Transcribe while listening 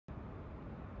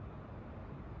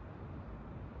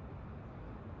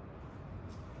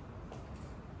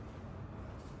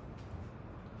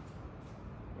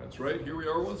That's right, here we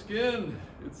are once again.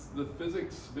 It's the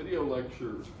physics video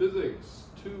lecture, Physics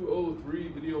 203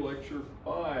 video lecture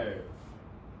 5.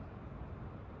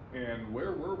 And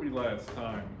where were we last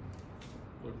time?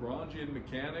 Lagrangian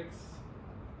mechanics,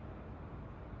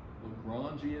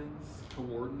 Lagrangians,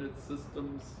 coordinate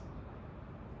systems.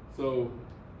 So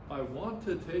I want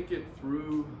to take it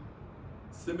through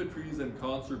symmetries and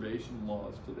conservation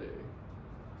laws today.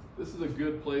 This is a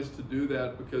good place to do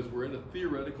that because we're in a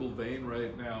theoretical vein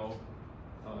right now,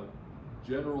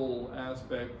 general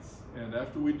aspects, and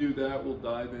after we do that we'll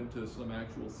dive into some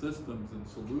actual systems and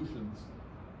solutions.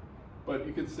 But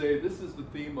you could say this is the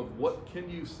theme of what can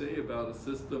you say about a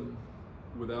system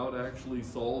without actually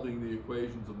solving the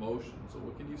equations of motion. So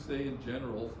what can you say in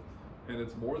general, and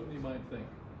it's more than you might think.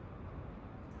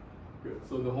 Good.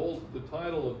 So the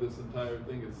title of this entire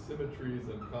thing is Symmetries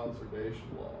and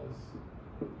Conservation Laws.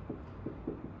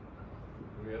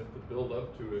 We have to build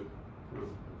up to it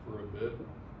for a bit.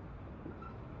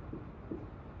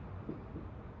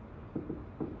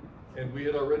 And we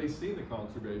had already seen the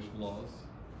conservation laws,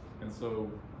 and so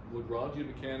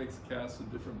Lagrangian mechanics casts a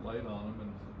different light on them,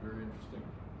 and it's very interesting.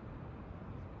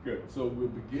 Good. So we'll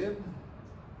begin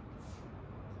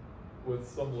with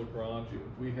some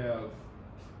Lagrangians. We have,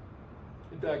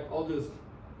 in fact, I'll just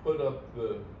put up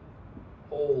the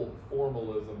whole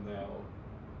formalism now.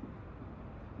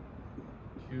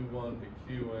 Q1 to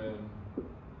Qn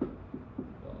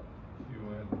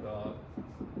dot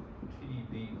T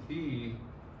dt.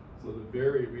 So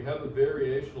we have the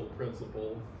variational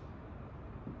principle,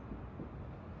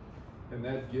 and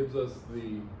that gives us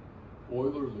the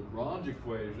Euler-Lagrange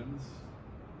equations.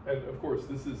 And of course,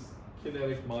 this is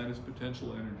kinetic minus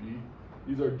potential energy.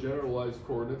 These are generalized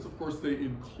coordinates. Of course, they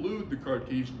include the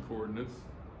Cartesian coordinates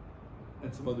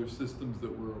and some other systems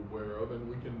that we're aware of, and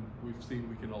we've seen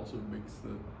we can also mix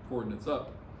the coordinates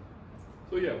up.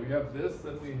 So yeah, we have this,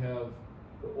 then we have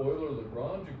the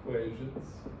Euler-Lagrange equations.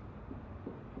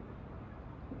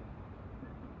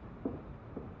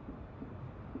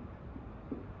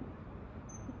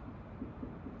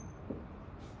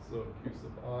 So Q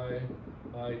sub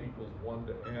I equals 1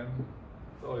 to n.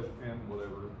 It's always n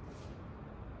whatever.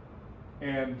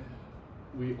 And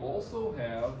we also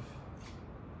have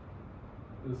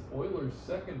this Euler's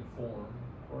second form,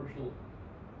 partial,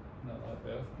 not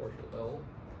F, partial L.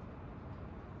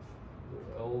 There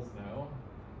are L's now.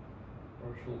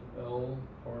 Partial L,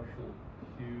 partial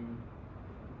Q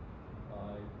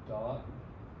I dot,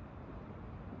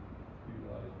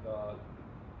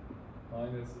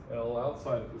 minus L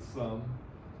outside of the sum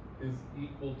is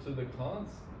equal to the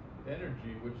constant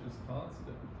energy, which is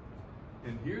constant.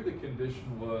 And here the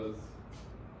condition was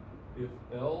if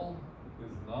L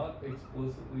is not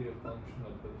explicitly a function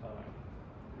of the time,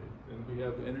 okay, then we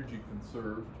have energy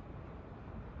conserved.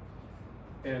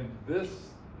 And this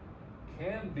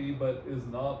can be, but is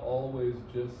not always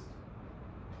just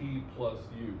T plus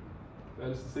U. That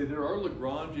is to say, there are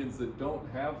Lagrangians that don't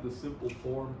have the simple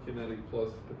form kinetic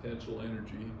plus potential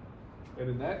energy. And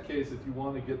in that case, if you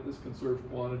want to get this conserved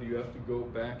quantity, you have to go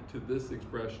back to this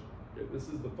expression. Okay, this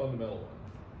is the fundamental one.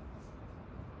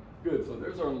 Good, so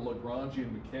there's our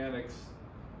Lagrangian mechanics.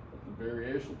 The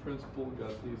variational principle,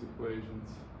 got these equations,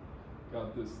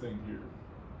 got this thing here.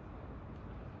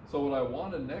 So what I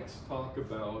want to next talk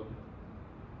about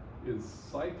is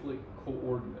cyclic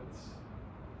coordinates.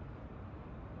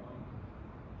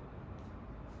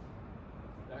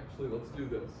 Actually, let's do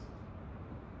this.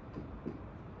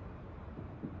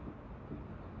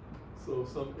 So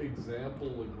some example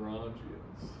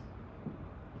Lagrangians.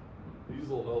 These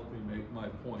will help me make my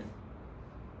point.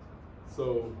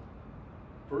 So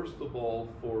first of all,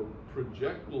 for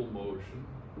projectile motion,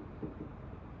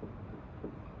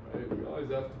 right, we always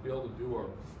have to be able to do our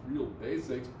real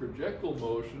basics. Projectile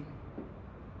motion,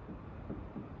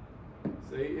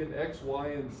 say in X, Y,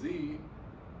 and Z,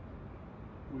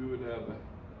 we would have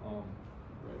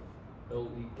L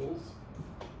equals.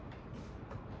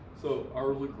 So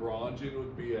our Lagrangian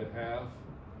would be a half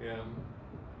m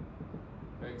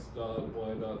x dot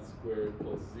y dot squared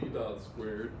plus z dot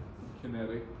squared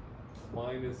kinetic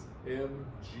minus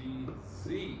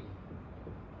mgz.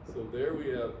 So there we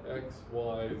have x,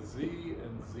 y, z,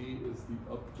 and z is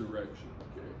the up direction.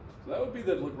 Okay, so that would be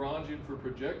the Lagrangian for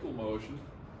projectile motion.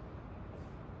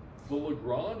 The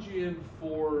Lagrangian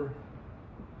for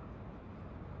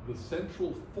the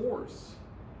central force,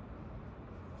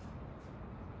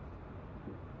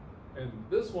 and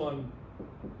this one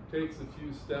takes a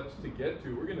few steps to get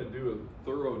to. We're going to do a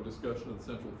thorough discussion of the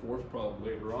central force problem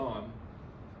later on.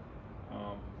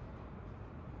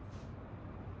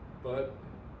 But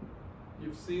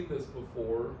you've seen this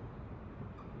before.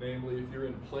 Namely, if you're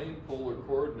in plane polar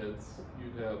coordinates,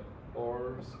 you'd have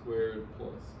r squared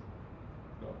plus,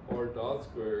 no, r dot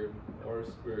squared, r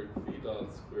squared phi dot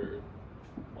squared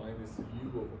minus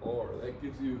u of r. That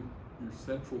gives you your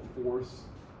central force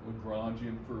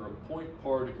Lagrangian for a point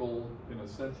particle in a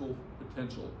central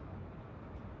potential.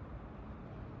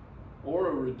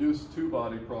 Or a reduced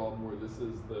two-body problem where this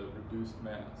is the reduced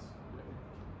mass.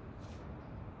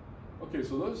 Okay,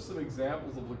 so those are some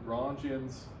examples of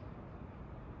Lagrangians.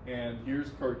 And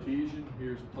here's Cartesian,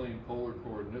 here's plane polar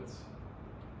coordinates.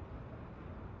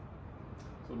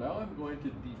 So now I'm going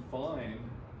to define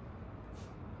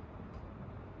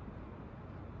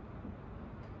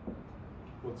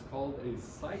what's called a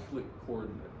cyclic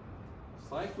coordinate.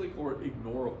 Cyclic or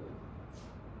ignorable.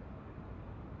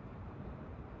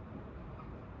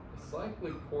 A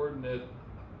cyclic coordinate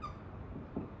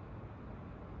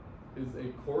is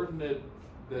a coordinate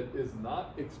that is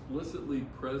not explicitly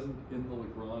present in the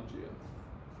Lagrangian.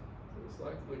 So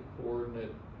cyclic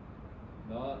coordinate,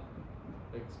 not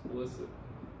explicit.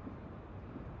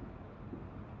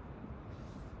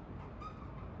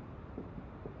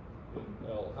 In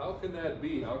L. How can that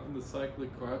be? How can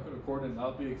how can a coordinate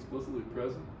not be explicitly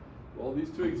present? Well,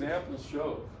 these two examples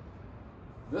show.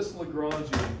 This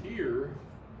Lagrangian here,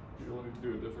 if you want to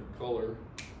do a different color,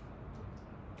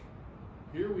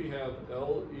 here we have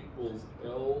L equals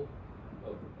L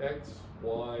of x,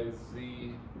 y,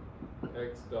 z,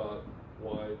 x dot,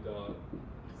 y dot,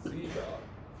 z dot.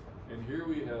 And here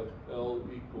we have L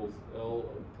equals L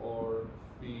of r,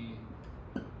 phi,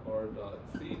 r dot,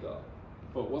 phi dot.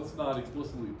 But what's not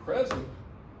explicitly present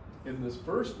in this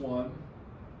first one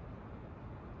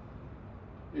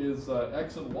is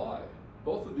x and y.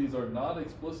 Both of these are not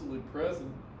explicitly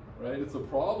present, right? It's a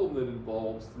problem that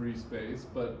involves 3 space,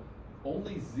 but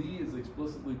only z is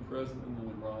explicitly present in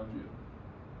the Lagrangian.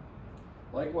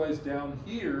 Likewise, down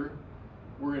here,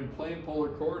 we're in plane polar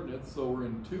coordinates, so we're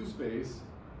in 2 space.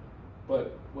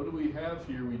 But what do we have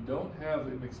here? We don't have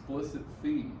an explicit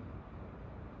phi.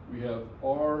 We have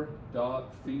r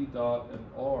dot, phi dot, and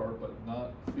r, but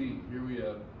not phi. Here we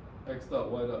have x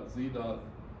dot, y dot, z dot,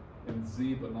 and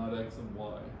z, but not x and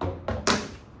y.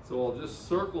 So I'll just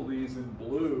circle these in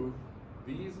blue.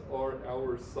 These are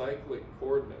our cyclic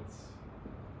coordinates.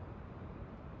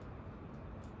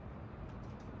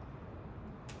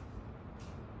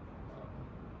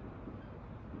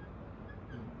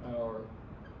 Our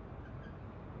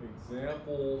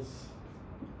examples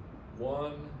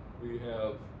 1, we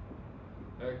have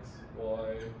x,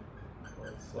 y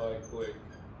are cyclic,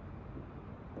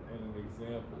 and in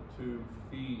example 2,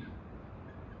 phi is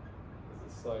a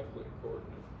cyclic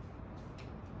coordinate.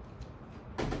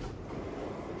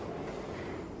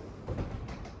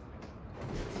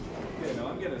 Okay, now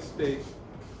I'm going to state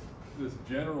this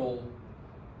general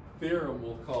theorem,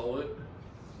 we'll call it,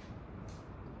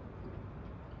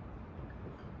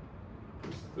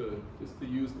 just to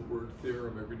use the word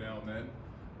theorem every now and then.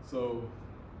 So,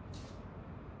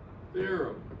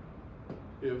 theorem,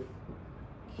 if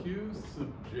Q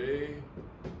sub j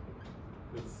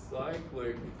is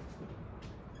cyclic,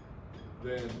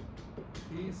 then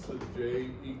P sub j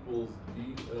equals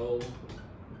dL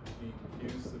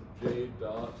dQ sub j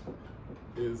dot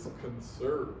is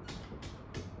conserved.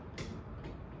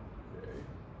 Okay.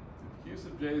 If Q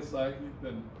sub j is cyclic,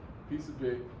 then P sub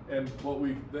j, and what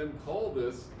we then call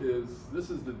this is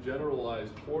the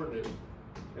generalized coordinate,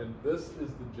 and this is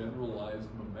the generalized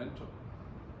momentum.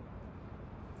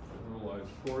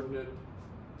 Generalized coordinate,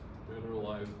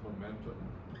 generalized momentum.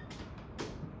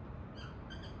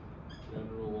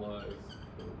 Generalized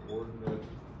coordinate,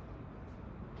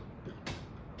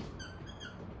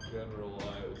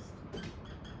 generalized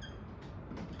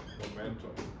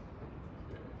momentum.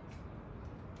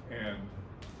 Okay. And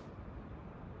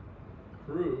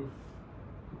proof,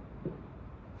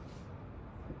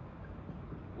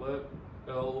 let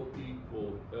L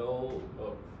equal L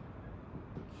of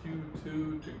Q2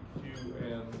 to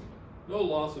Qn. No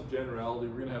loss of generality.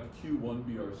 We're going to have Q1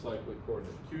 be our cyclic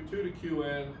coordinate. Q2 to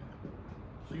Qn,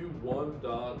 Q1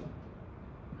 dot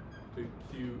to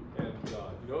Qn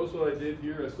dot. You notice what I did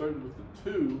here? I started with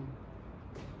the 2.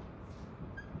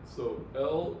 So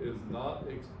L is not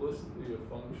explicitly a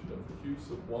function of Q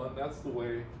sub 1. That's the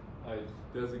way I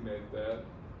designate that.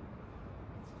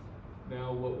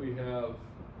 Now what we have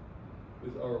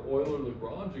is our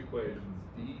Euler-Lagrange equations,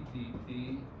 d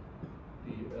dt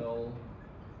dl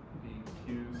dq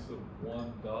sub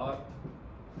 1 dot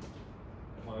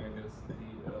minus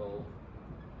dl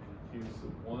dq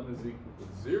sub 1 is equal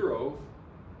to 0.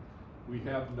 We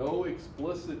have no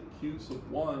explicit q sub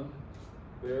 1,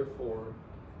 therefore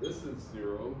this is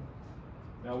 0.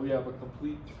 Now we have a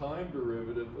complete time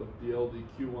derivative of dl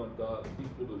dq1 dot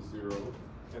equal to 0,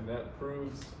 and that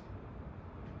proves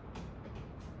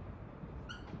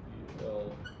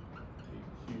dl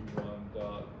dq1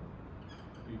 dot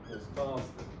equals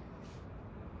constant.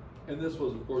 And this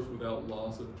was, of course, without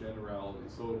loss of generality,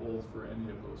 so it holds for any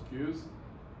of those q's.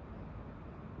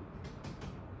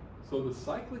 So the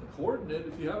cyclic coordinate,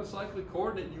 if you have a cyclic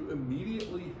coordinate, you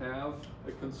immediately have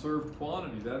a conserved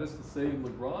quantity. That is to say, in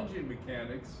Lagrangian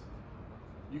mechanics,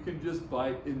 you can just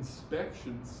by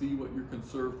inspection see what your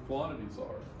conserved quantities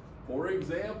are. For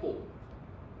example,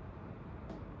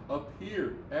 up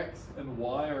here, x and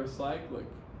y are cyclic.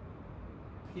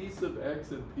 Piece of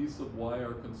x and piece of y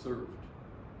are conserved.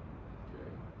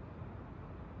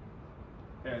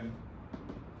 Okay. And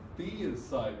phi is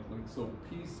cyclic, so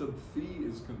piece of phi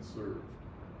is conserved.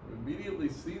 You immediately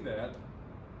see that.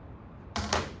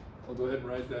 I'll go ahead and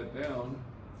write that down.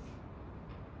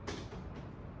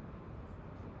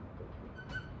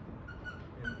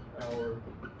 In our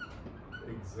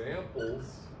examples,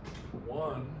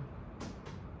 1,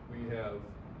 we have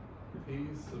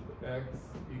piece of x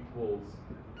equals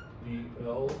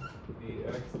dl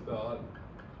dx dot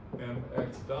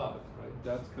mx dot, right?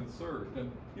 That's conserved.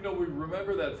 And you know, we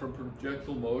remember that from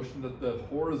projectile motion, that the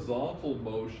horizontal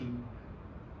motion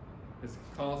is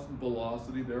constant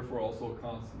velocity, therefore also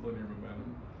constant linear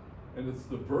momentum. And it's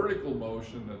the vertical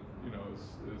motion that, you know,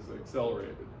 is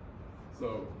accelerated.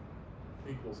 So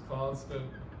equals constant,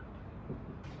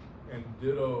 and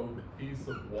ditto piece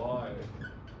of y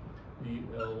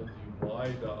dl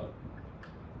dy dot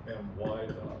my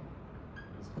dot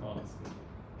is constant.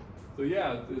 So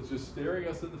yeah, it's just staring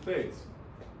us in the face.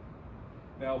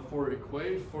 Now for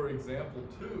example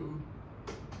 2,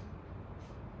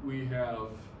 we have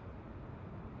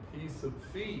piece of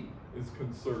phi is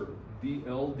conserved,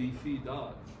 dl d phi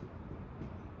dot.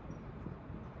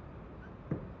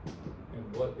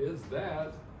 And what is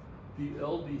that?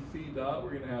 dl d phi dot,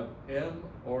 we're going to have m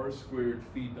r squared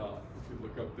phi dot, if you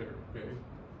look up there, okay?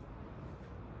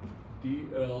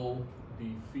 dl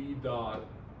d phi dot,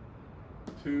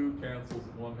 2 cancels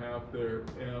 1/2 there,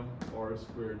 m r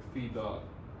squared phi dot.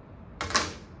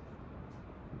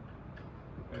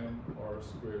 M r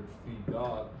squared phi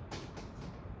dot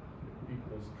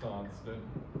equals constant.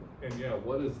 And yeah,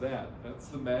 what is that? That's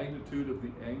the magnitude of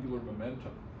the angular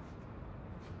momentum.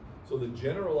 So the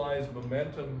generalized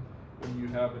momentum when you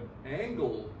have an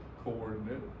angle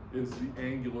coordinate is the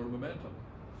angular momentum.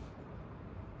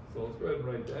 So let's go ahead and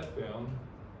write that down.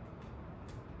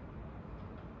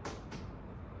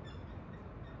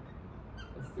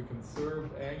 That's the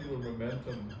conserved angular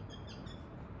momentum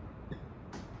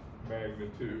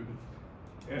magnitude.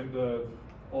 And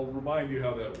I'll remind you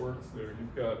how that works there.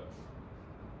 You've got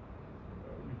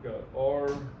R,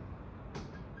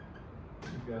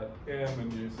 you've got M,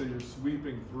 and you say you're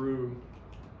sweeping through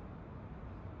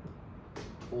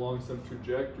along some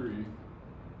trajectory,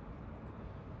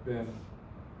 then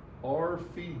R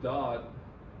phi dot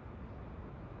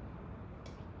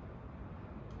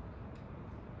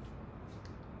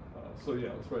so yeah,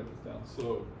 let's write this down.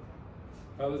 So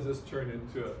how does this turn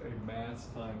into a mass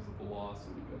times the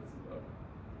velocity? That's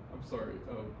I'm sorry,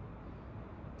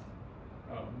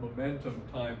 momentum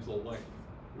times a length,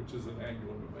 which is an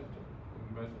angular momentum.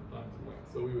 Momentum times a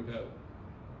length. So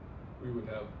we would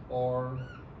have R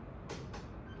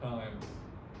times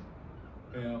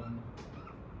m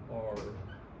r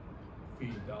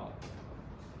phi dot.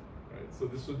 Right. So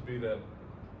this would be that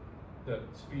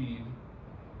speed,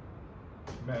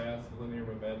 mass, linear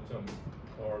momentum,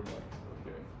 r length.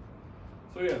 Okay.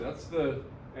 So yeah, that's the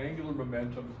angular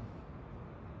momentum.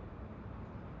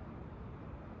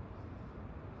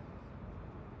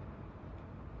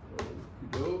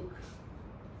 Okey-doke.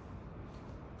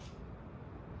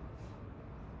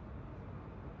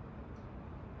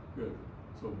 Good.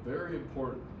 So very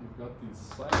important. You've got these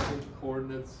cyclic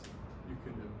coordinates. You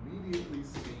can immediately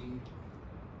see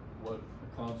what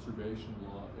a conservation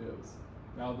law is.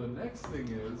 Now the next thing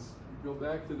is, you go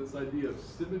back to this idea of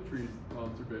symmetries in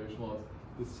conservation laws.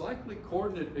 The cyclic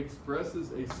coordinate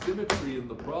expresses a symmetry in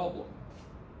the problem.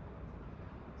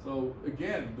 So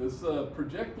again, this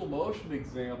projectile motion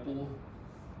example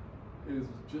is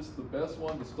just the best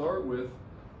one to start with.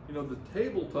 You know, the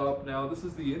tabletop now, this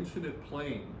is the infinite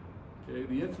plane. Okay,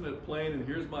 the infinite plane, and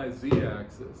here's my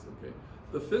z-axis. Okay,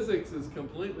 the physics is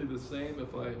completely the same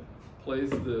if I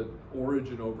place the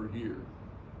origin over here.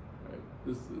 Right?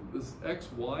 This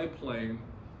xy plane,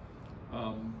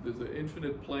 there's an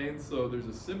infinite plane, so there's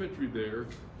a symmetry there.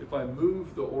 If I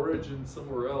move the origin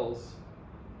somewhere else,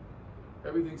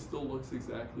 everything still looks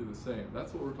exactly the same.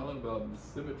 That's what we're talking about in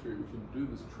symmetry. We can do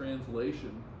this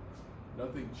translation,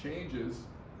 nothing changes,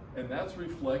 and that's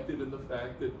reflected in the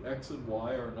fact that x and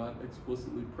y are not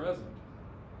explicitly present.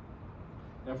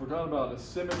 Now if we're talking about a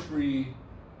symmetry,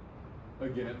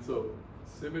 again, so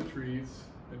symmetries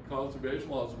and conservation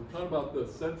laws, we're talking about the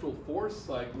central force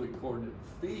cyclic coordinate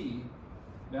phi.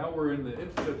 Now we're in the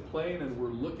infinite plane and we're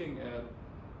looking at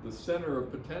the center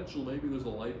of potential. Maybe there's a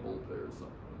light bulb there or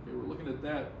something. Okay, we're looking at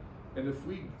that. And if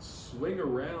we swing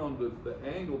around the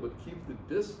angle but keep the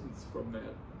distance from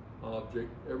that object,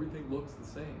 everything looks the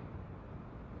same.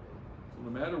 So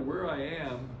no matter where I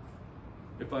am,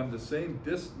 if I'm the same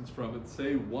distance from it,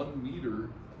 say 1 meter,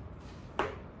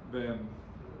 then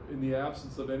in the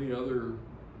absence of any other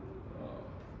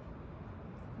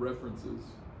references,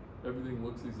 everything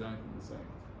looks exactly the same.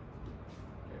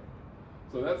 Okay.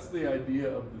 So that's the idea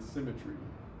of the symmetry.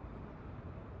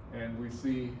 And we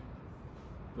see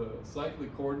the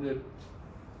cyclic coordinate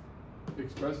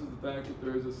expresses the fact that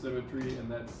there is a symmetry,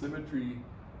 and that symmetry,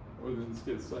 or in this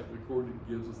case cyclic coordinate,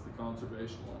 gives us the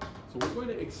conservation law. So we're going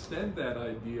to extend that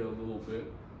idea a little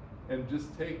bit and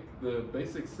just take the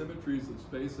basic symmetries of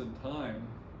space and time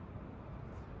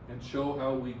and show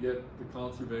how we get the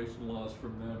conservation laws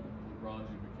from them in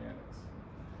Lagrangian mechanics.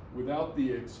 Without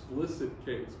the explicit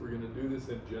case, we're going to do this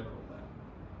in general now.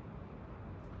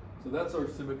 So that's our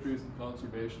symmetries and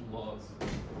conservation laws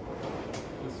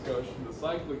discussion. The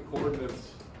cyclic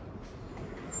coordinates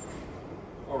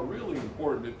are really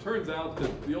important. It turns out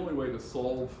that the only way to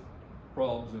solve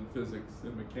problems in physics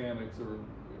and mechanics, or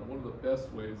one of the best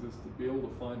ways, is to be able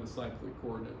to find a cyclic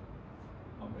coordinate.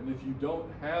 And if you don't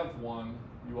have one,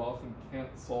 you often can't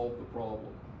solve the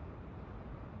problem.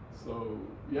 So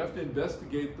you have to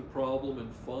investigate the problem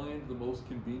and find the most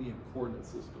convenient coordinate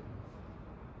system.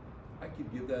 I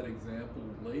could give that example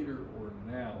later or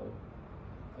now.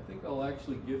 I think I'll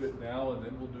actually give it now, and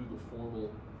then we'll do the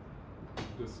formal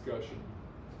discussion.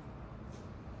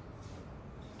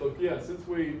 So yeah, since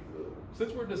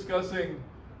we're discussing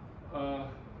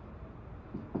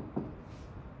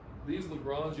these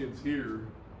Lagrangians here,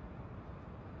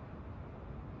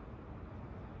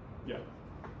 yeah.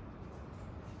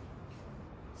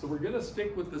 So we're going to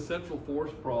stick with the central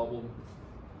force problem,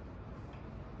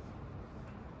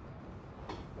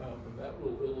 and that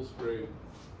will illustrate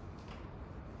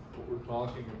what we're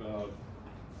talking about.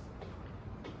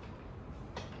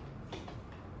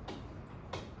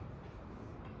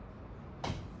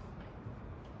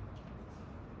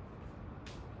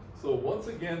 So once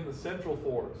again, the central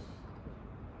force.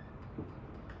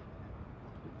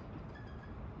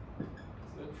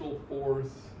 Central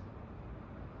force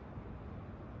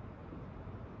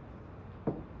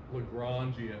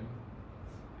Lagrangian.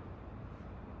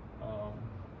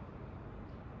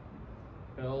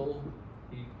 L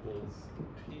equals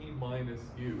T minus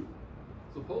U.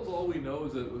 Suppose all we know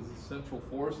is that it was a central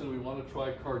force and we want to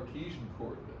try Cartesian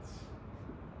coordinates.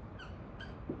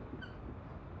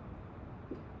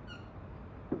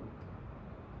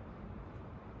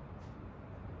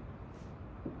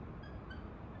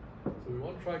 So we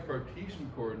want to try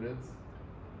Cartesian coordinates,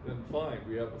 then fine,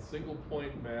 we have a single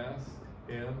point mass,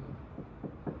 m,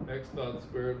 x dot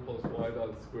squared plus y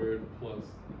dot squared plus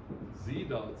z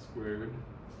dot squared.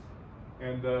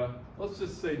 And let's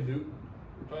just say Newton.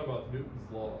 We're talking about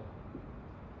Newton's law.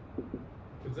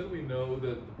 Because then we know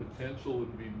that the potential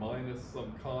would be minus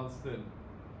some constant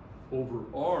over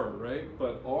r, right?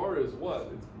 But r is what?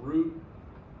 It's root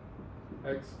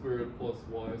x squared plus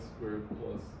y squared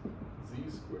plus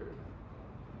z squared.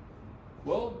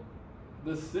 Well,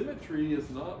 the symmetry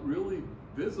is not really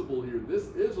visible here. This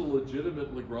is a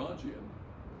legitimate Lagrangian.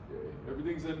 Okay?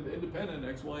 Everything's independent.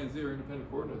 X, y, and z are independent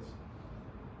coordinates.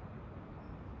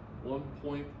 One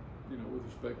point, with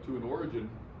respect to an origin,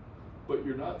 but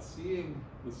you're not seeing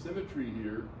the symmetry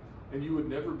here, and you would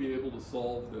never be able to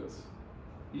solve this.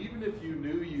 Even if you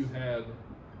knew you had,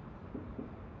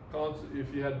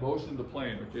 if you had motion in the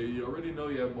plane, okay, you already know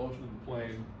you have motion in the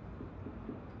plane.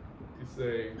 You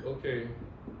say, okay,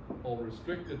 I'll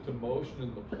restrict it to motion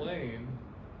in the plane.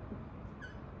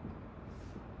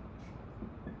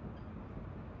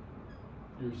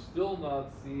 You're still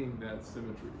not seeing that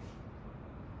symmetry.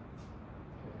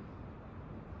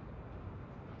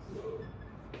 So,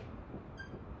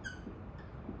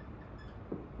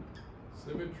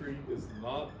 symmetry is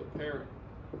not apparent.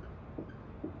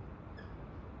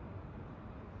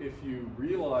 If you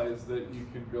realize that you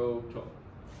can go to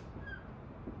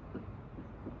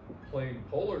plane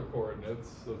polar coordinates,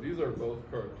 so these are both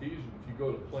Cartesian, if you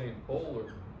go to plane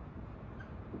polar,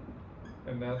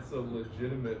 and that's a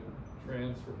legitimate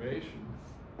transformation,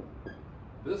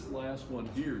 this last one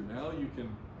here, now you can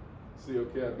see,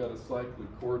 okay, I've got a cyclic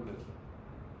coordinate.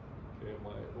 Okay,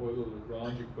 my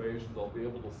Euler-Lagrange equations, I'll be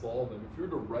able to solve them. If you were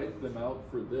to write them out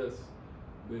for this,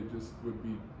 they just would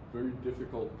be very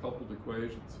difficult coupled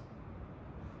equations.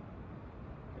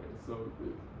 Okay, so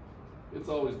it's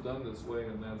always done this way,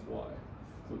 and that's why.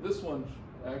 So this one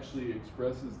actually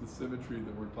expresses the symmetry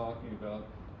that we're talking about,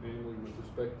 namely with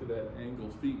respect to that angle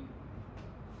phi.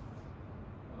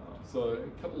 So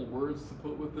a couple of words to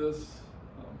put with this.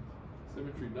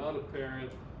 Symmetry not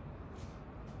apparent.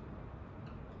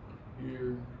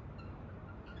 Here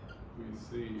we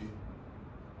see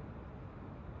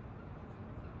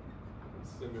the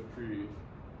symmetry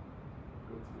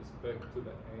with respect to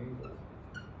the angle.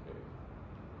 Okay.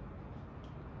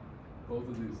 Both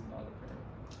of these not apparent.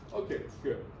 Okay,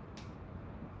 good.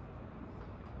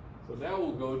 So now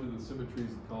we'll go to the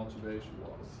symmetries and conservation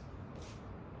laws.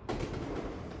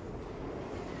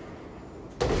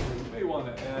 You may want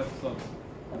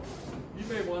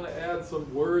to add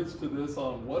some words to this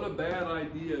on what a bad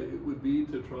idea it would be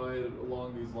to try it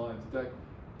along these lines. In fact,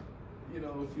 you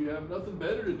know, if you have nothing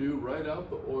better to do, write out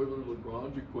the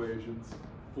Euler-Lagrange equations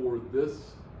for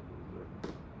this.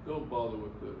 Don't bother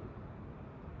with the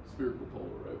spherical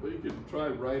polar, right? But you can try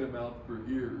write them out for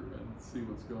here and see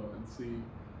what's going on, and see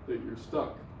that you're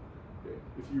stuck. Okay.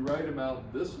 If you write them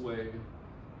out this way,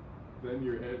 then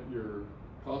your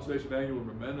conservation of angular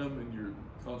momentum and your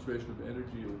conservation of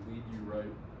energy will lead you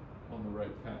right on the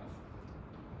right path.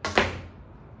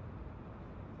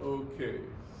 Okay,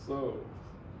 so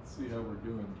let's see how we're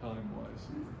doing time-wise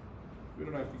here. We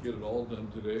don't have to get it all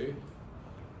done today,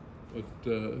 but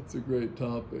it's a great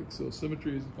topic. So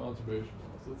symmetries and conservation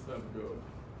laws, let's have a go.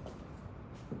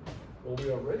 Well,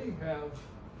 we already have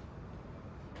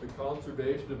the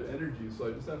conservation of energy, so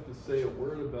I just have to say a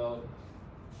word about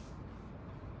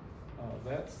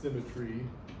that symmetry.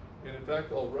 And in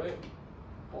fact, I'll write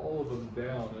all of them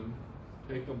down and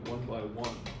take them one by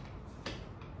one.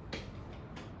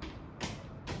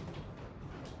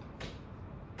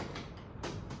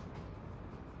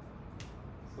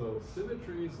 So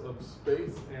symmetries of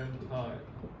space and time.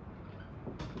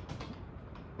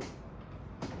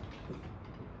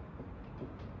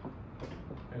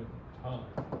 And time.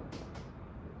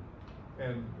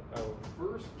 And our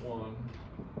first one,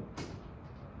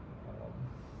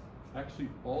 actually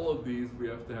all of these we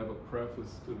have to have a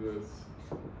preface to this.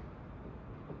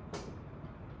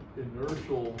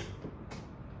 Inertial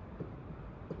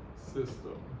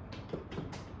system.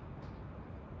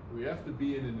 We have to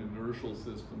be in an inertial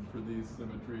system for these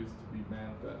symmetries to be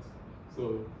manifest.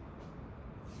 So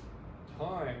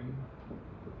time,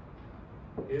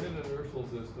 in an inertial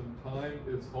system, time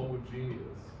is homogeneous.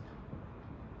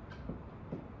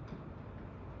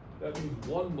 That means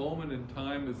one moment in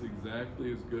time is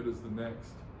exactly as good as the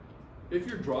next. If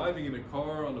you're driving in a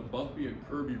car on a bumpy and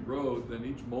curvy road, then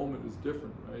each moment is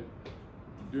different, right? You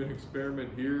do an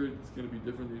experiment here, it's going to be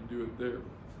different than you do it there.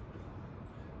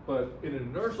 But in an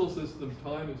inertial system,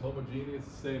 time is homogeneous,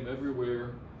 the same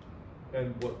everywhere.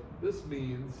 And what this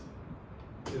means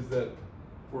is that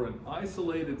for an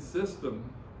isolated system,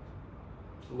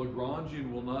 the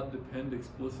Lagrangian will not depend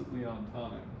explicitly on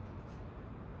time.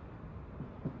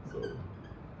 So,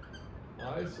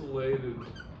 isolated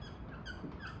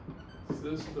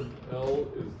system L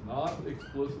is not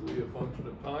explicitly a function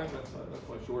of time. That's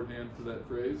my shorthand for that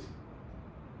phrase.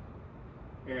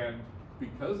 And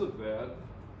because of that,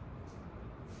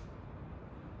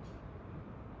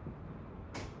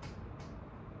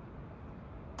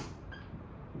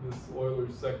 this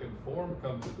Euler's second form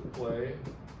comes into play.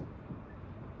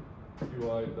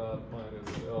 Qi dot minus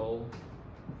L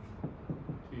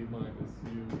T minus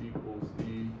U equals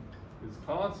E is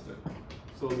constant.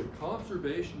 So the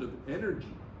conservation of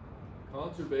energy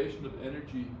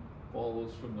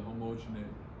follows from the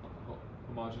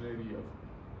homogeneity of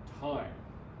time.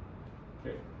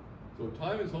 Okay, so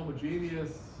time is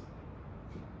homogeneous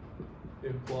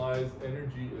implies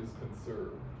energy is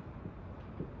conserved.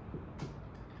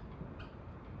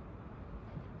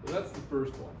 So that's the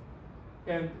first one.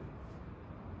 And,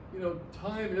 you know,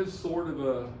 time is sort of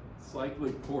a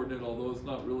cyclic coordinate, although it's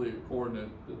not really a coordinate.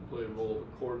 It doesn't play a role of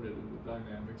a coordinate in the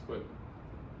dynamics, but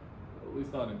at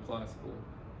least not in classical,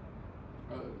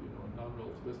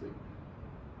 non-relativistic.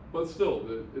 But still,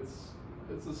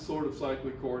 it's a sort of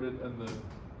cyclic coordinate, and the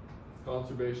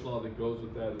conservation law that goes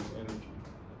with that is energy.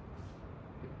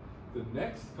 The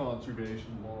next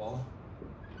conservation law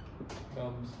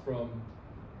comes from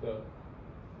the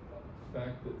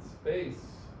fact that space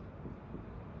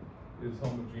is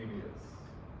homogeneous.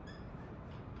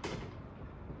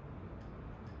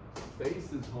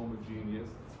 Space is homogeneous.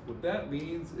 What that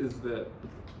means is that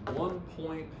one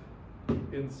point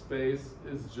in space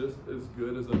is just as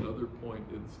good as another point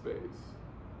in space.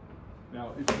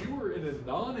 Now, if you were in a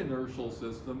non-inertial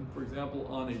system, for example,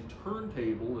 on a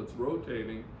turntable that's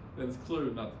rotating, then it's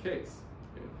clearly not the case.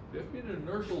 Okay? If you're in an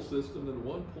inertial system, then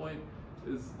one point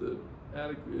is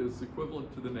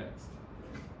equivalent to the next.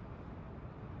 Okay?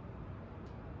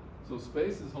 So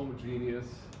space is homogeneous,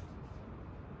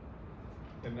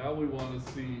 and now we want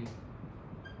to see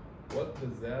what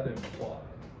does that imply.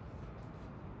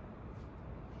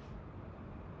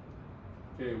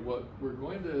 Okay, what we're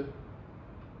going to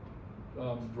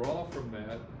draw from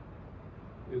that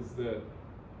is that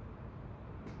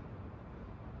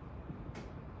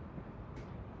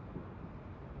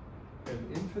an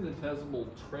infinitesimal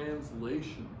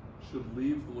translation should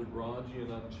leave the Lagrangian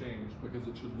unchanged because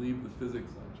it should leave the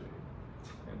physics unchanged.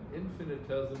 An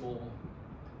infinitesimal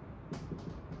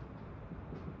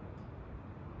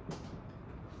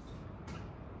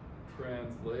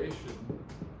translation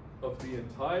of the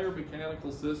entire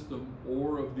mechanical system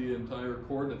or of the entire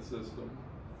coordinate system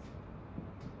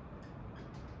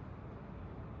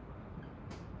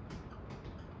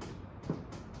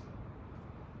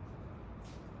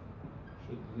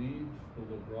should leave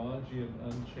the Lagrangian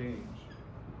unchanged.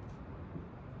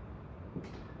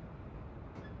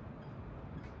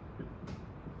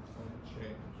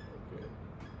 Okay.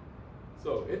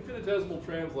 So infinitesimal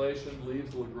translation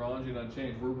leaves the Lagrangian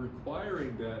unchanged. We're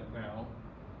requiring that now.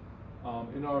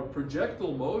 In our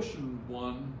projectile motion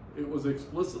one, it was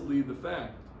explicitly the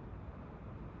fact.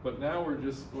 But now we're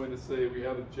just going to say we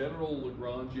have a general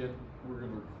Lagrangian. We're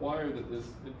going to require that this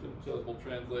infinitesimal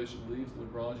translation leaves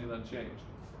Lagrangian unchanged.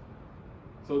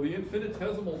 So the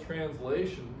infinitesimal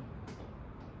translation,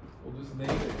 we'll just name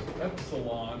it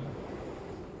epsilon,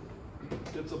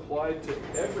 gets applied to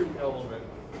every element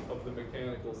of the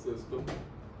mechanical system.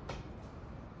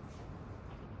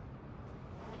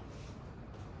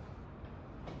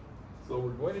 So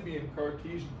we're going to be in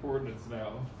Cartesian coordinates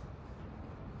now.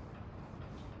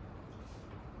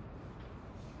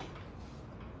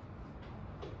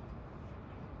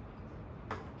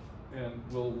 And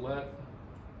we'll let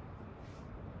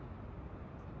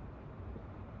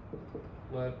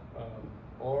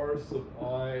r sub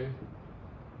I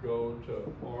go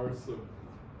to r sub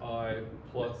I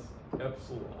plus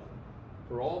epsilon.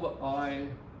 For all the I,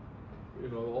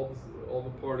 all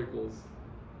the particles,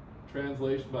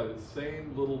 translation by the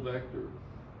same little vector,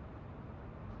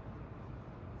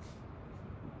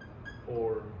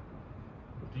 or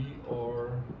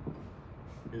dr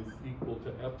is equal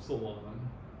to epsilon.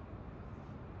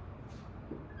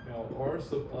 Now r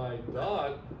sub I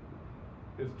dot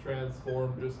is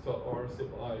transformed just to r sub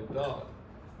I dot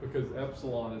because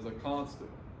epsilon is a constant.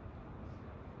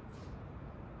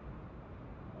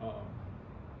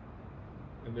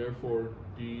 And therefore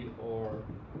dr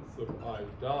sub I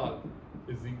dot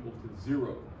is equal to 0.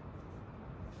 Okay.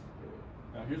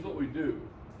 Now here's what we do.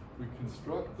 We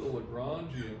construct the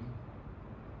Lagrangian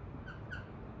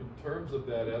in terms of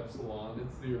that epsilon.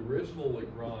 It's the original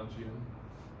Lagrangian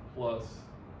plus,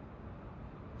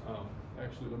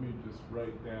 actually let me just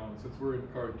write down, since we're in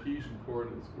Cartesian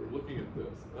coordinates, we're looking at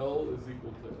this. L is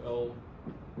equal to L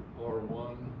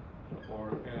R1 to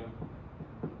Rn,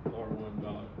 R1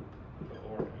 dot to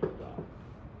Rn dot.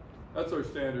 That's our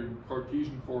standard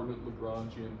Cartesian coordinate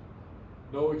Lagrangian,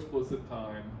 no explicit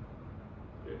time,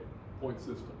 okay, point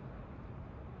system.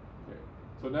 Okay.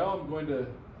 So now I'm going to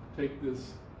take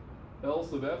this L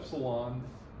sub epsilon,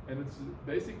 and it's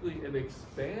basically an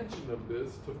expansion of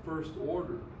this to first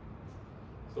order.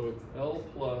 So it's L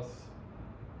plus,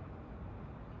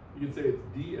 you can say it's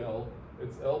dl,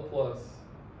 it's L plus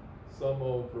sum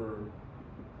over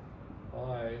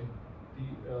I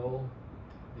dl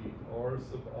dr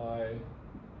sub I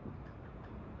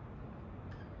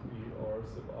dr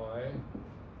sub I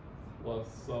plus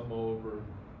sum over,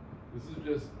 this is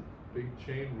just big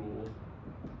chain rule,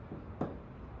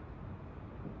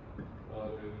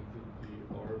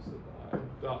 into dr sub I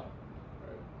dot.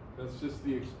 That's just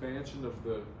the expansion of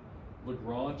the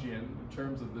Lagrangian in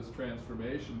terms of this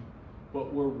transformation.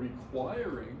 But we're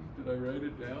requiring, did I write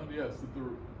it down? Yes, that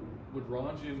the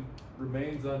Lagrangian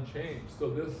remains unchanged. So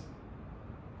this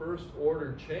first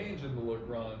order change in the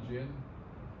Lagrangian,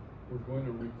 we're going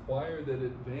to require that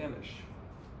it vanish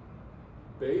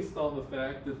based on the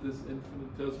fact that this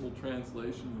infinitesimal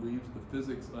translation leaves the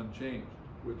physics unchanged,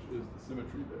 which is the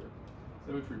symmetry there,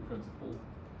 symmetry principle.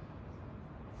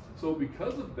 So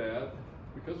because of that,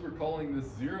 because we're calling this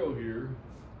 0 here,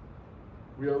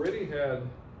 we already had,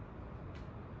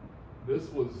 this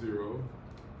was 0,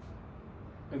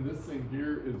 and this thing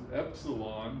here is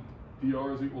epsilon,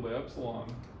 dr is equal to epsilon.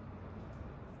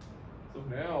 So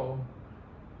now,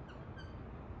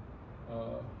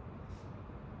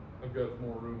 I've got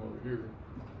more room over here.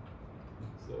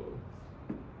 So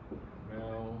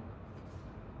now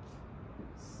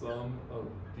sum of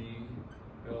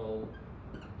dl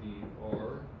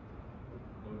dr,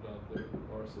 no dot there,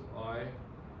 r sub I,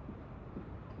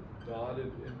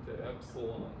 dotted into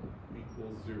epsilon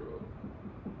equals 0.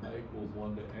 I equals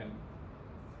 1 to n.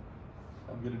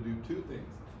 I'm going to do two things.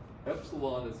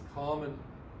 Epsilon is common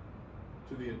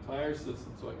to the entire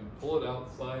system, so I can pull it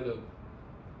outside of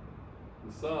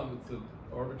the sum. It's an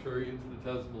arbitrary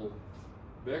infinitesimal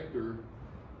vector,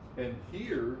 and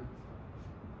here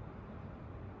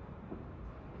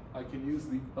I can use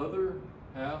the other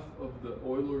half of the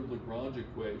Euler-Lagrange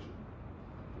equation.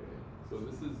 Okay, so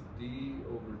this is d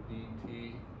over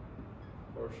dt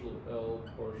partial L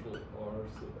partial r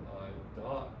sub I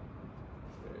dot,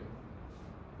 okay,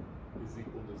 is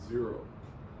equal to 0.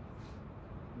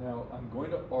 Now I'm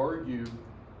going to argue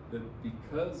that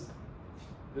because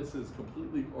this is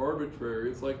completely arbitrary,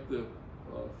 it's like the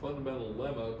fundamental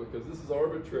lemma, because this is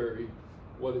arbitrary,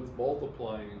 what it's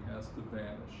multiplying has to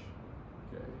vanish.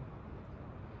 Okay.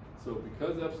 So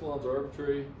because epsilon's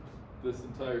arbitrary, this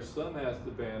entire sum has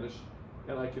to vanish,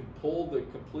 and I can pull the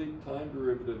complete time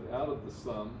derivative out of the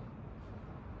sum.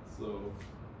 So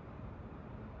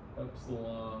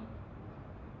epsilon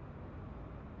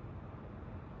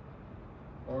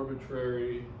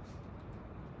arbitrary,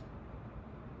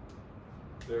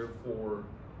 therefore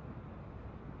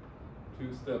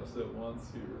two steps at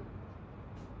once here.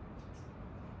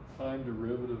 Time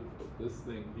derivative of this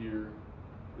thing here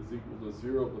is equal to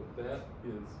 0, but that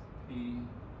is p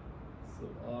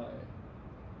sub I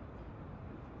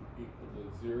equal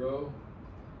to 0.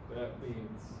 That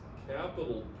means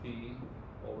capital P,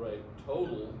 all right,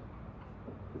 total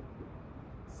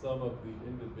sum of the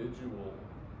individual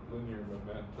linear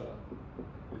momenta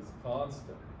is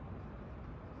constant.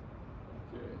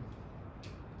 Okay.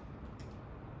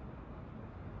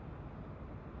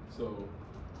 So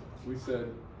we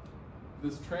said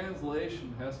this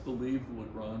translation has to leave the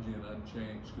Lagrangian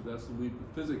unchanged, because that's to leave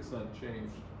the physics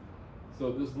unchanged.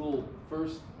 So this little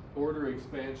first order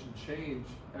expansion change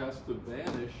has to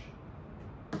vanish.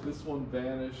 This one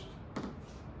vanished,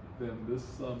 then this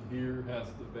sum here has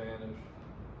to vanish,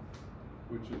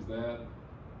 which is that.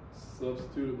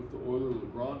 Substitute it with the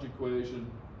Euler-Lagrange equation,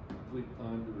 complete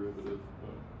time derivative.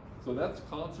 So that's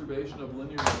conservation of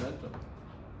linear momentum.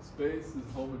 Space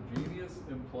is homogeneous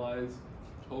implies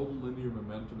total linear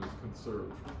momentum is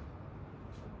conserved.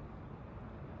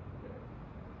 Okay.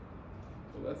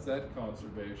 So that's that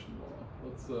conservation law.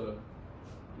 Let's,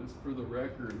 just for the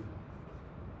record,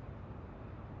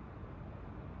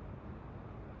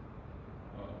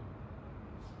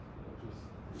 just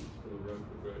for the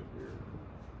record right here.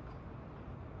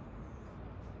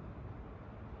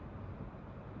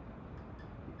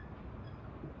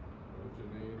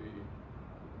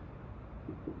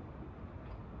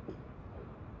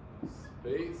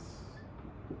 Space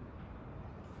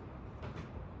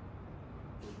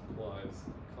implies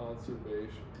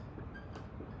conservation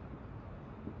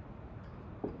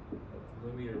of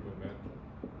linear momentum.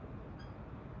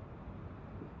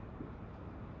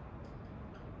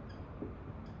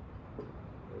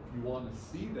 If you want to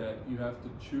see that, you have to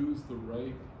choose the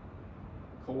right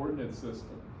coordinate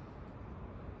system.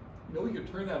 You know, we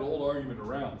could turn that old argument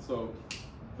around. So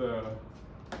the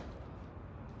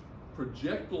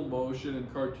projectile motion in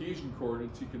Cartesian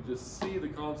coordinates, you can just see the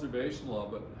conservation law,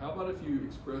 but how about if you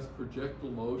express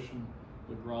projectile motion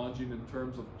Lagrangian in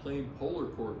terms of plane polar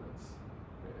coordinates?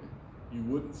 Okay. You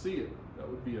wouldn't see it. That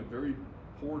would be a very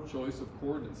poor choice of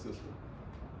coordinate system.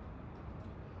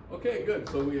 Okay, good.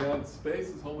 So we have space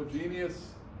is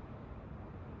homogeneous,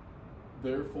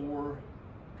 therefore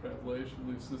translation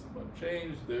leaves system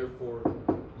unchanged, therefore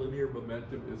linear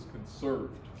momentum is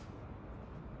conserved.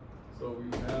 So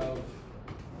we have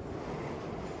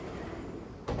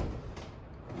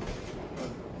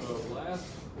the last,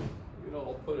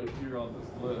 I'll put it here on this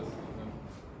list and then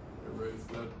erase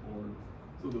that board.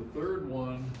 So the third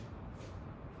one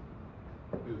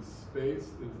is space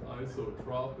is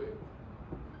isotropic.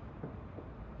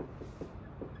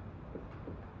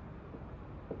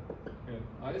 And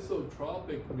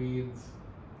isotropic means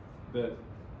that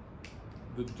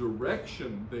the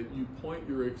direction that you point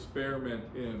your experiment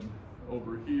in,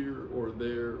 over here or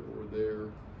there,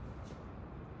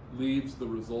 leaves the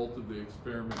result of the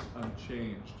experiment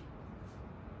unchanged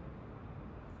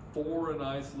for an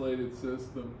isolated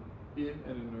system in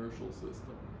an inertial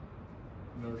system,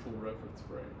 inertial reference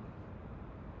frame.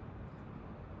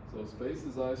 So space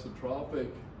is isotropic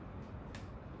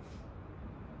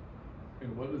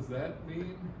And what does that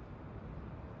mean?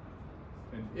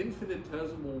 An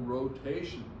infinitesimal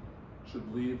rotation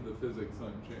should leave the physics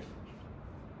unchanged.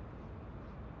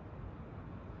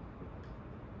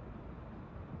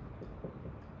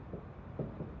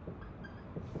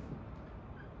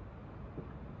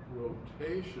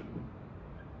 Rotation,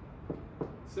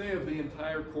 say of the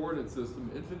entire coordinate system,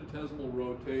 infinitesimal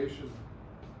rotation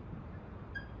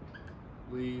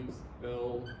leaves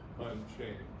L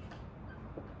unchanged.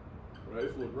 Right?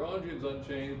 If Lagrangian's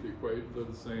unchanged, the equations are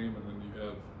the same, and then you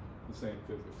have the same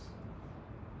physics.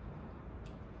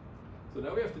 So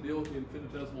now we have to deal with the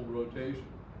infinitesimal rotation.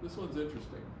 This one's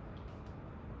interesting.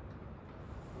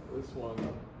 This one,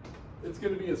 it's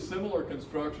going to be a similar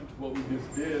construction to what we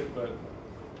just did, but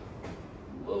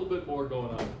a little bit more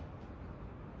going on.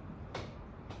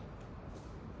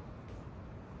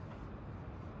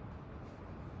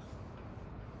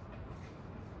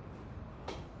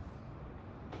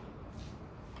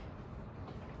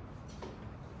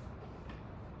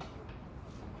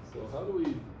 So how do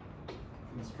we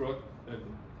construct an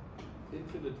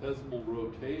infinitesimal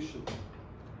rotation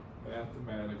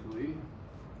mathematically?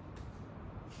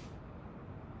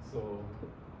 So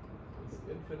this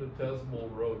infinitesimal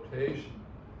rotation,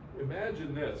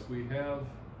 imagine this, we have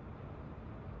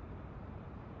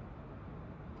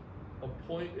a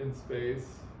point in space,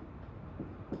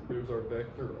 there's our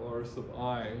vector r sub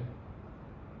I,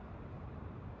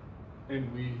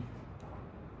 and we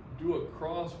do a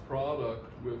cross product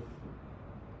with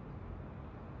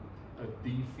a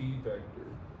d phi vector.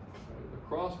 Right? The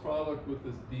cross product with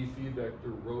this d phi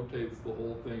vector rotates the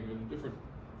whole thing in a different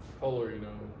color, you know.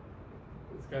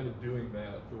 It's kind of doing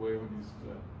that the way when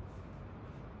you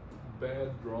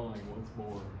bad drawing once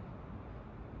more.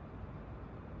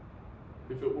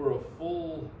 If it were a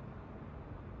full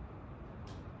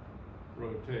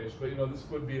rotation, but you know, this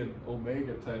would be an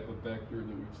omega type of vector that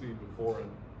we've seen before,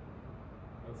 and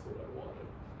that's what I wanted.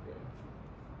 Okay.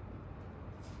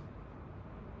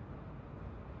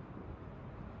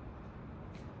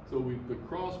 So the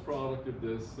cross product of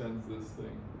this sends this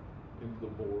thing into the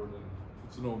board, and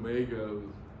it's an omega of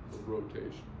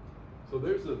rotation. So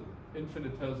there's an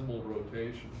infinitesimal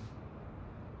rotation.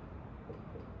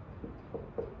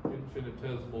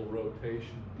 Infinitesimal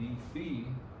rotation d phi.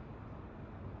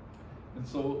 And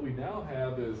so what we now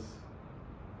have is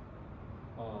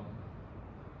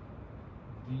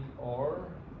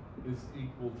dr is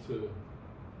equal to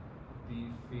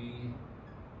d phi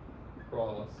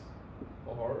cross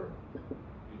r,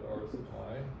 dr sub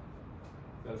I.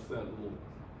 That's that little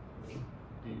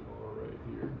dr right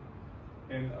here.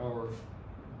 And our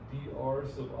dr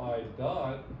sub I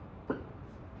dot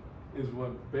is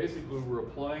when basically we're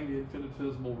applying the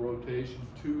infinitesimal rotation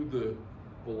to the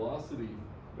velocity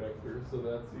vector, so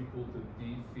that's equal to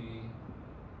d phi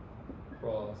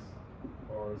cross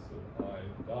r sub I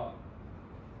dot,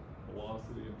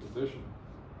 velocity and position.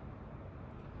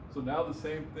 So now the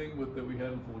same thing with that we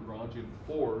had with Lagrangian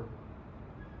before.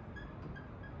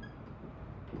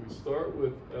 We start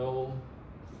with L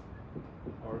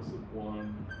r sub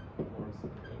 1, r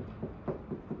sub n,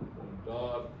 1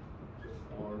 dot,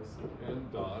 r sub n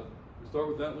dot. We start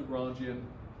with that Lagrangian,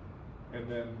 and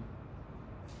then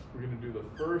we're going to do the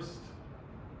first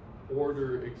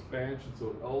order expansion.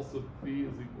 So L sub phi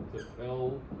is equal to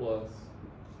L plus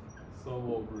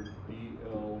sum over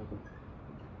dl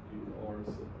dr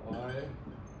sub I.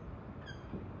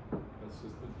 That's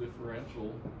just the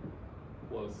differential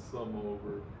plus sum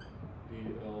over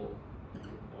dl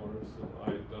dr sub I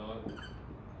dot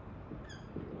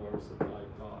dr sub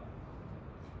I dot.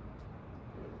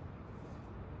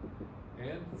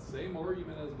 And same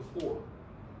argument as before.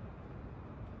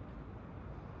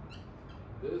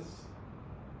 This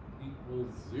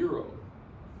equals 0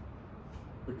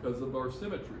 because of our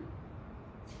symmetry.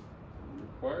 We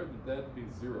require that be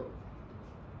 0.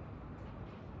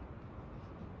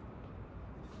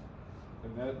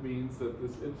 And that means that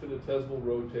this infinitesimal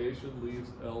rotation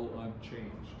leaves L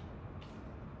unchanged.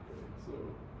 Okay, so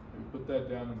we put that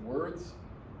down in words.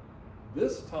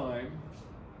 This time,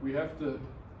 we have to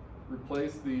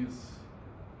replace these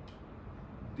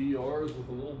dRs with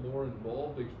a little more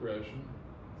involved expression.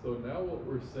 So now what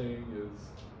we're saying is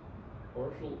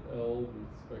partial L with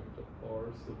respect to r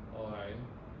sub I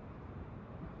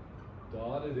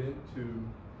dotted into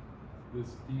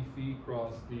this d phi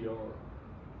cross dr.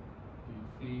 D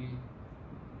phi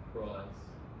cross,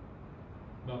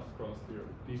 not cross dr,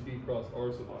 d phi cross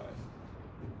r sub I.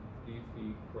 D phi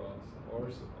cross r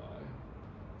sub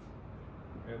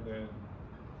I. And then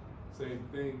same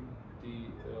thing,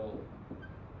 dl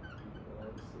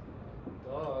dr sub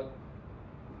I dot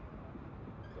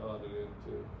dotted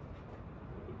into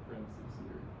parentheses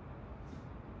here.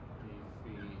 D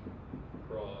phi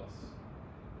cross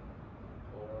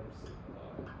R sub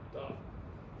I dot.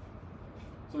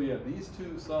 So yeah, these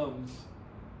two sums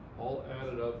all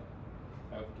added up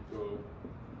have to go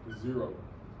to 0.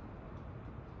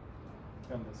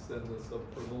 I'm going to send this up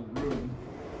for a little room.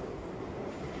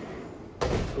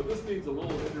 So this needs a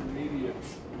little intermediate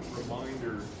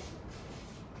reminder.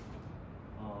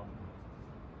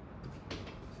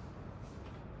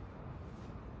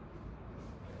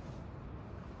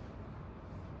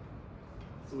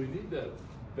 So we need that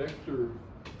vector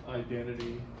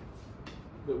identity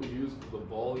that we use for the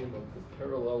volume of the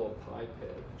parallelepiped.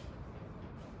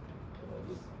 And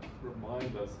I'll just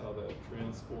remind us how that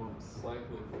transforms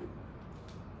cyclically.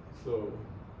 So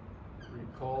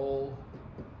recall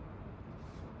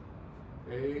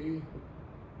A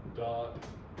dot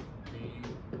B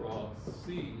cross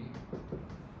C.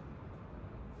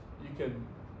 You can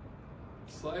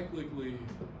cyclically,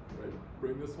 right,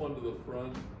 bring this one to the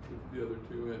front with the other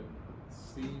two, and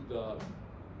C dot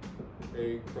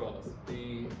A cross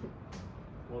B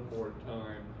one more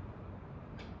time,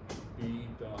 B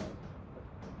dot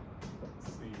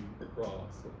C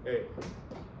cross A.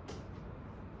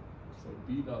 So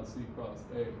B dot C cross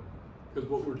A. Because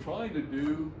what we're trying to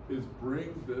do is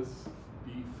bring this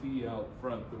D phi out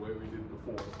front the way we did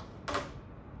before.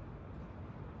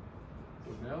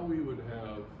 So now we would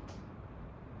have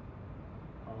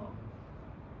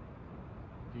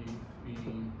D phi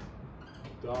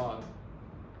dot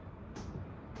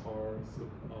R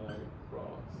sub I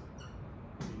cross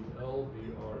DL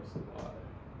dr sub I.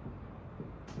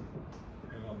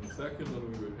 And on the second one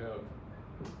we would have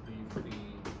D phi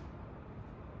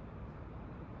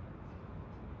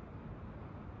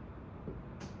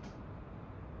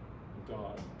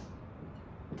dot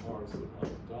R sub I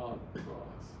dot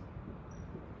cross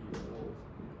DL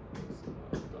dr sub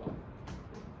I dot.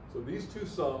 So these two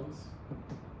sums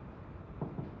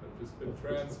have just been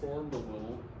transformed a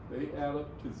little. They add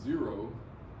up to 0.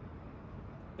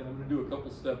 And I'm going to do a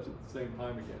couple steps at the same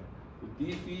time again. The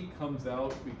D phi comes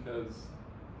out because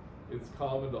it's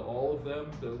common to all of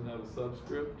them, doesn't have a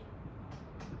subscript.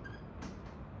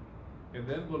 And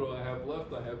then what do I have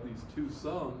left? I have these two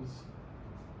sums.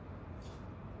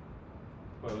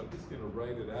 But I'm just going to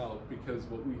write it out because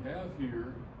what we have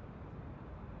here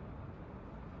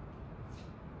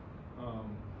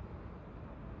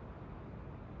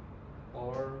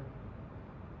are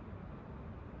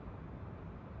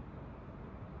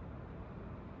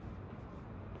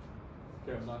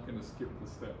okay, I'm not going to skip the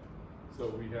step. So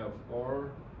we have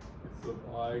R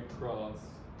sub I cross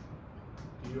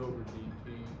D over dt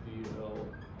dl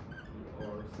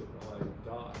dr sub I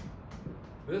dot.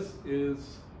 This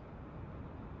is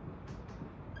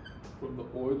from the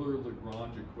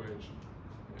Euler-Lagrange equation.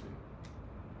 Okay.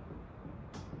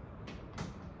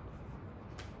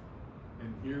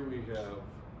 And here we have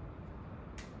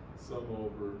sum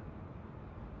over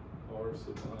R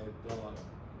sub I dot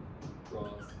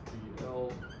cross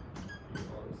dl dr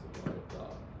sub I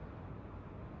dot.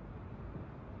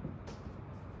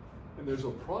 And there's a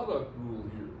product rule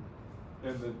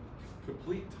here. And the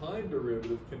complete time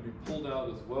derivative can be pulled out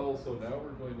as well. So now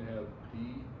we're going to have d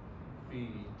phi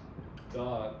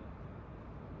dot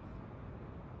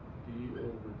d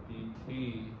over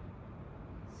dt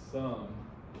sum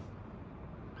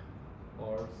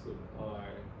R sub I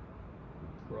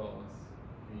cross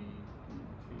d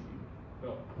dt.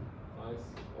 No,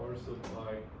 R sub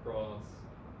I cross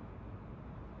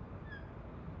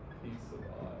P sub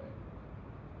I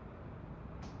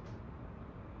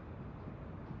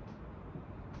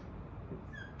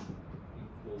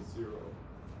equals 0.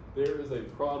 There is a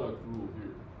product rule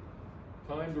here.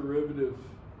 Time derivative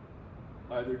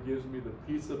either gives me the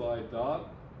P sub I dot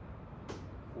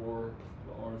or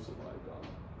the R sub I dot.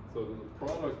 So there's a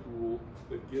product rule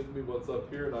that gives me what's up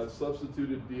here, and I've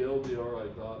substituted dl dr I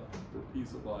dot for P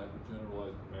sub I, the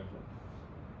generalized momentum.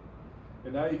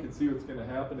 And now you can see what's going to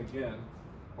happen again.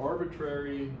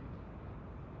 Arbitrary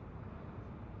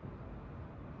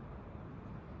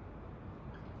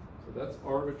so that's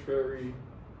arbitrary,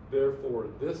 therefore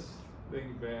this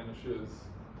thing vanishes.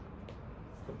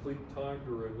 Complete time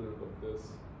derivative of this is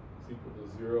equal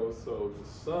to 0, so the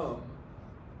sum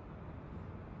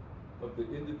of the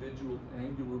individual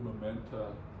angular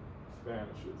momenta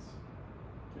vanishes.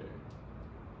 Okay.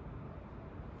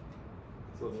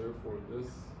 So therefore this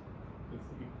is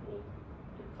equal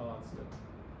to constant.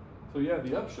 So yeah,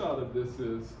 the upshot of this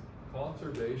is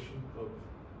conservation of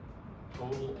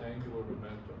total angular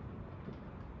momentum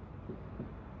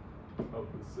of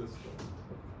the system.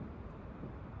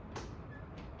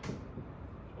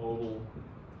 Total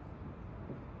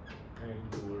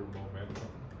angular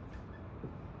momentum.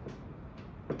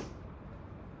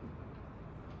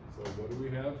 So what do we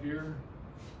have here?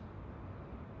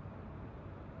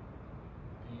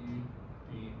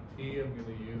 dt. I'm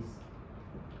going to use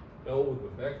L with the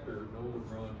vector, no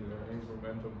Lagrangian. Our angular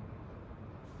momentum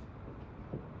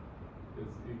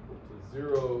is equal to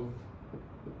 0.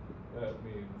 That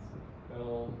means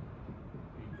L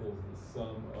equals the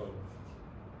sum of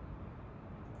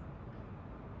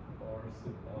R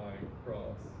sub I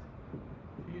cross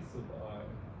P sub I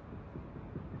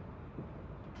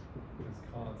is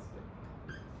constant.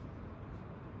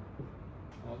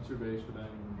 Observation angular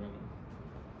momentum.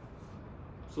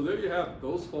 So there you have it.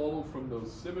 Those follow from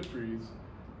those symmetries,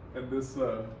 and this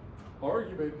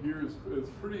argument here is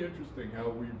pretty interesting, how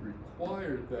we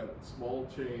required that small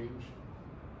change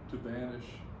to vanish,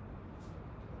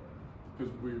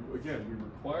 because we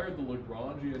required the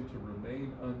Lagrangian to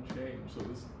remain unchanged. So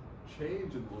this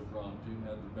change in the Lagrangian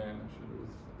had to vanish, and it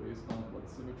was based on what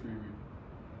symmetry we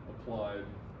applied.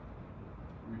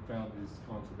 We found these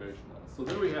conservation laws. So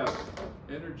there we have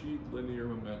it. Energy, linear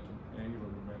momentum, angular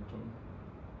momentum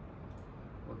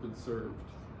are conserved.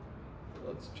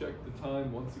 Let's check the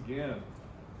time once again.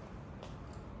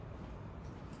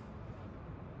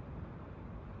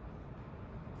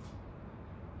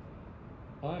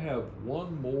 I have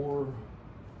one more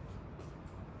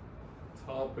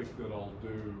topic that I'll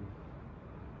do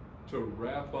to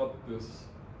wrap up this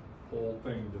whole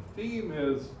thing. The theme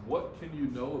is, what can you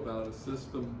know about a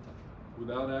system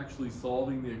without actually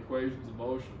solving the equations of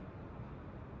motion?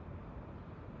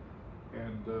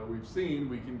 And we've seen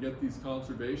we can get these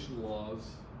conservation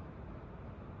laws,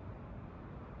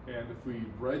 and if we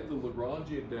write the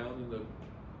Lagrangian down in the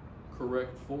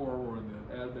correct form, or in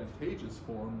the advantageous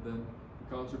form, then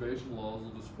the conservation laws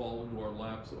will just fall into our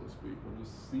lap, so to speak. We'll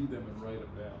just see them and write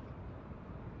them down.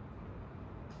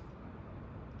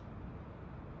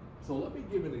 So let me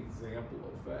give an example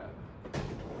of that.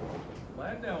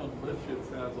 Landau and Lifshitz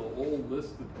has a whole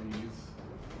list of these.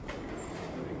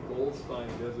 I think Goldstein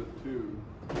does it too.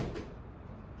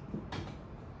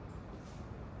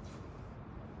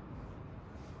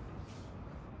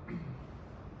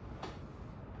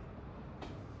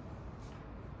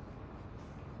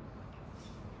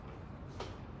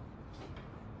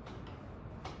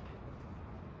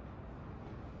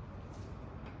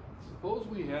 Suppose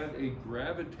we had a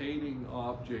gravitating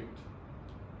object.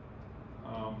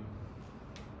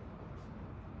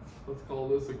 Let's call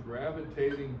this a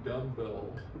gravitating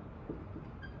dumbbell.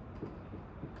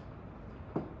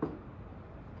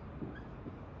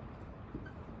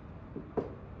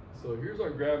 So here's our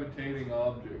gravitating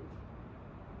object.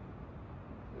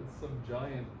 It's some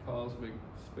giant cosmic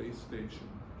space station,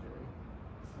 okay?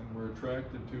 And we're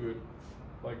attracted to it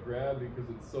by gravity because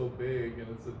it's so big, and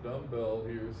it's a dumbbell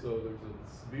here. So there's a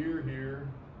sphere here,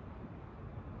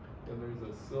 and there's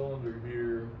a cylinder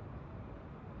here,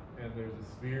 and there's a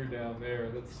sphere down there,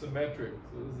 and it's symmetric.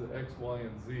 So this is the X, Y,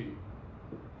 and Z.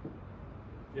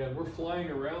 Yeah, and we're flying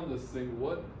around this thing.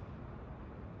 What's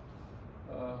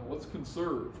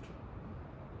conserved?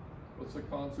 What's a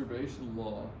conservation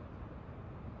law?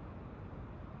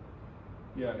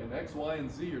 Yeah, in X, Y,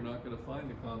 and Z, you're not going to find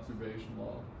the conservation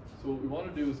law. So what we want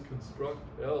to do is construct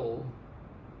L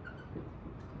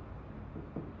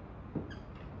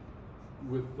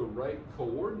with the right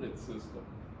coordinate system.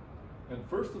 And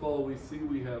first of all, we see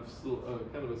we have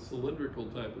kind of a cylindrical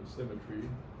type of symmetry.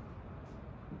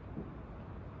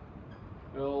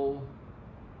 L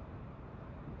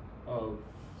of,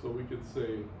 so we could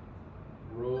say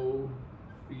rho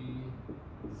phi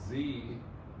z,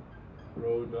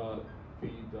 rho dot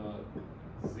phi dot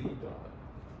z dot.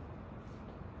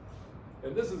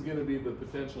 And this is going to be the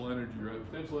potential energy,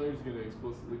 right? Potential energy is going to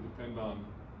explicitly depend on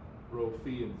rho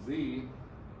phi and z.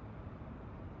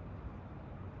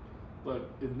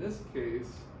 But in this case,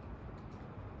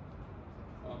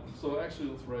 so actually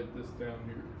let's write this down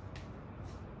here.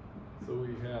 So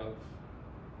we have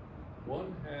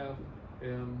 1/2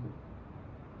 m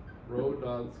rho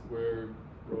dot squared,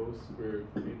 rho squared,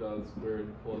 phi dot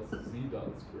squared plus z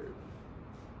dot squared.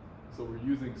 So we're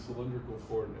using cylindrical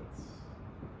coordinates.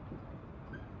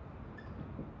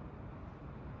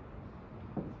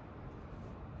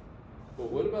 But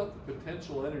what about the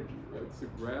potential energy, right? It's a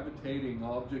gravitating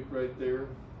object right there.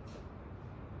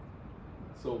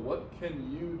 So what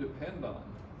can you depend on?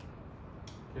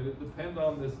 Can it depend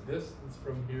on this distance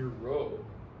from here, rho?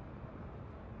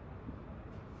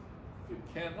 It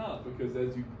cannot, because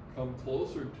as you come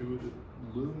closer to it, it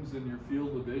looms in your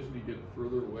field of vision. You get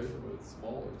further away from it, it's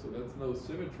smaller. So that's no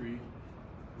symmetry.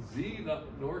 Z,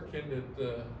 nor can it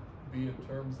be in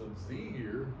terms of Z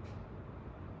here.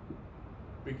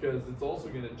 because it's also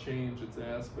going to change its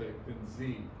aspect in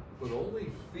Z, but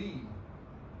only phi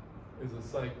is a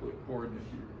cyclic coordinate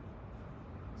here.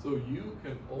 So U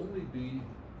can only be,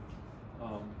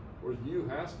 or U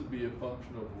has to be a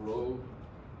function of rho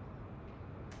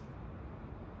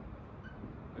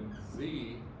and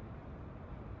Z,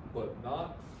 but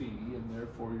not phi, and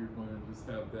therefore you're going to just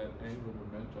have that angular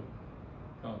momentum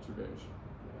conservation.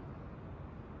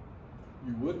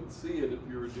 You wouldn't see it if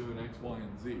you were doing X, Y,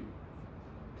 and Z.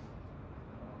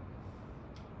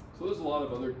 So there's a lot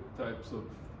of other types of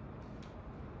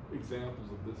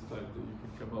examples of this type that you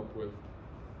can come up with.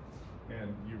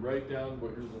 And you write down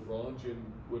what your Lagrangian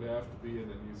would have to be, and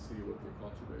then you see what the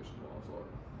conservation laws are.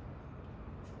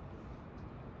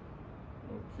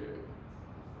 Okay.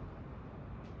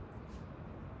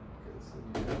 Okay, so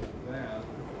we have that.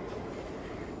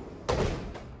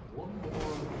 One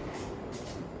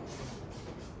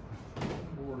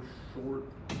more short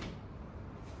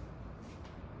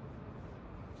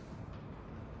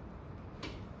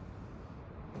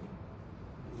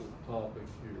little topic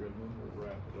here, and then we'll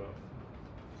wrap it up.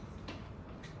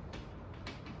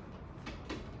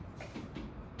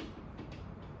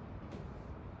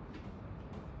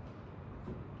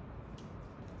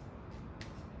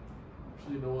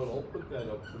 Actually, you know what? I'll put that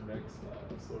up for next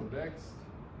time. So next,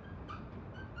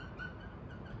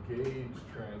 gauge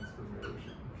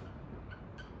transformation.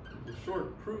 There's a short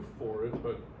proof for it,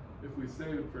 but if we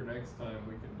save it for next time,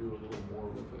 we can do a little more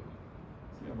with it.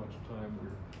 See how much time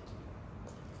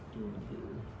we're doing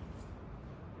here.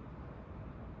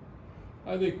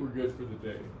 I think we're good for the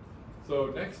day. So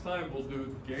next time we'll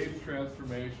do gauge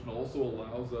transformation. Also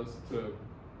allows us to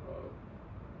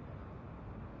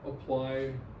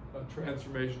apply a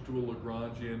transformation to a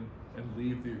Lagrangian and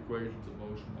leave the equations of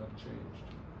motion unchanged,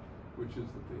 which is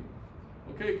the theme.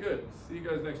 Okay, good. See you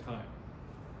guys next time.